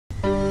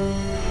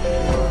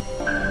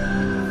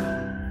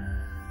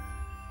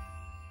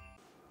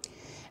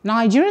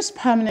Nigeria's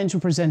permanent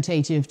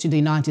representative to the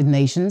United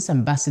Nations,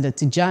 Ambassador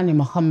Tijani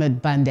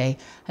Muhammad-Bande,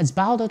 has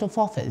bowed out of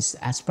office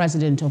as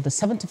president of the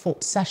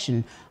 74th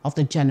session of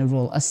the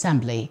General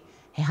Assembly.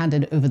 He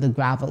handed over the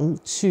gavel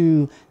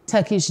to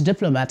Turkish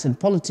diplomat and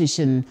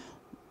politician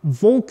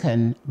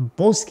Volkan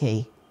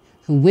Bozkır,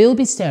 who will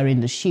be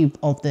steering the ship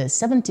of the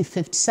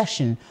 75th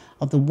session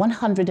of the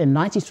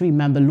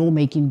 193-member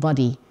lawmaking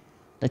body.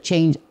 The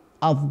change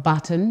of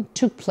baton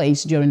took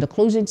place during the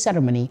closing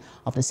ceremony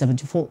of the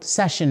 74th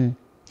session.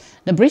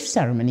 The brief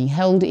ceremony,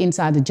 held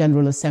inside the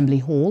General Assembly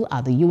Hall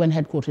at the UN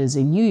headquarters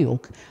in New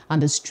York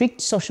under strict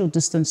social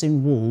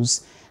distancing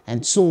rules,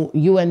 and saw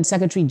UN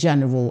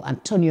Secretary-General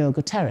Antonio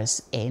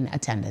Guterres in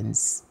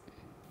attendance.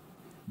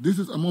 This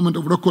is a moment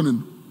of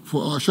reckoning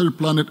for our shared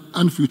planet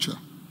and future.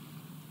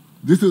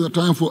 This is a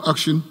time for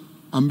action,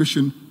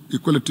 ambition,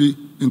 equality,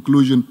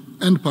 inclusion,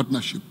 and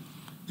partnership.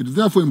 It is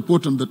therefore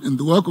important that in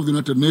the work of the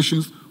United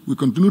Nations, we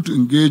continue to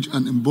engage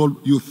and involve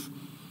youth.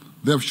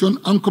 They have shown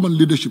uncommon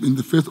leadership in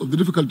the face of the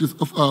difficulties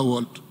of our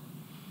world.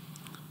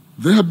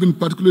 They have been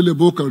particularly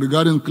vocal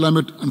regarding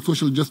climate and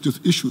social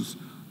justice issues,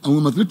 and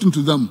we must listen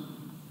to them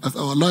as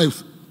our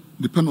lives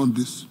depend on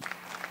this.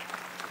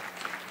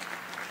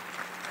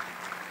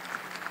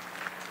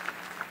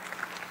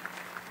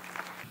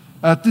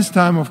 At this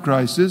time of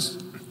crisis,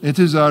 it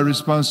is our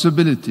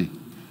responsibility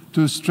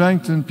to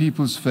strengthen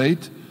people's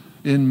faith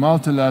in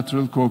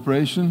multilateral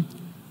cooperation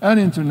and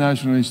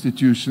international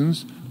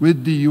institutions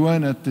with the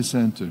UN at the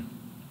center.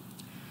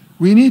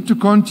 We need to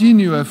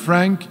continue a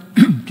frank,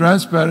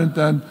 transparent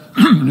and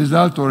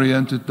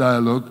result-oriented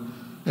dialogue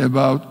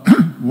about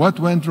what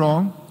went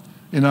wrong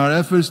in our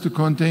efforts to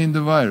contain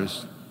the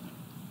virus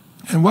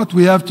and what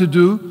we have to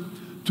do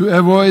to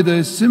avoid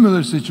a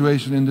similar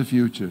situation in the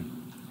future.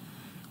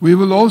 We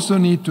will also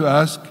need to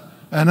ask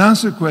and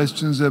answer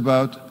questions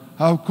about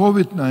how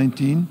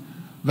COVID-19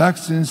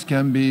 vaccines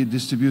can be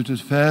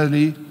distributed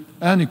fairly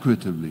and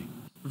equitably.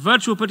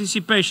 Virtual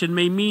participation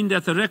may mean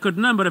that a record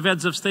number of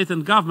heads of state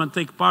and government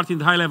take part in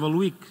the high-level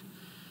week,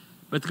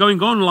 but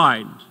going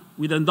online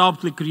will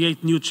undoubtedly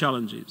create new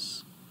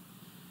challenges.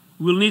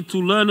 We'll need to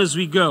learn as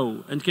we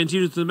go and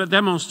continue to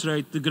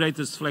demonstrate the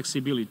greatest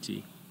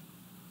flexibility.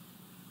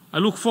 I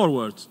look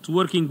forward to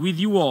working with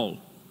you all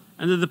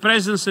under the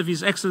presence of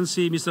His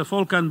Excellency Mr.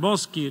 Volkan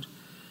Bozkır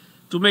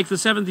to make the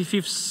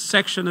 75th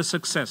section a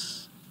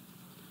success.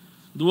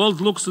 The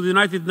world looks to the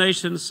United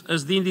Nations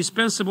as the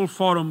indispensable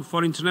forum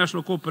for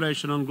international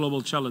cooperation on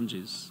global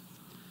challenges.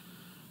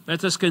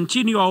 Let us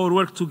continue our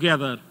work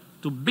together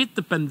to beat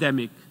the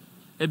pandemic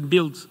and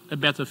build a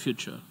better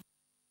future.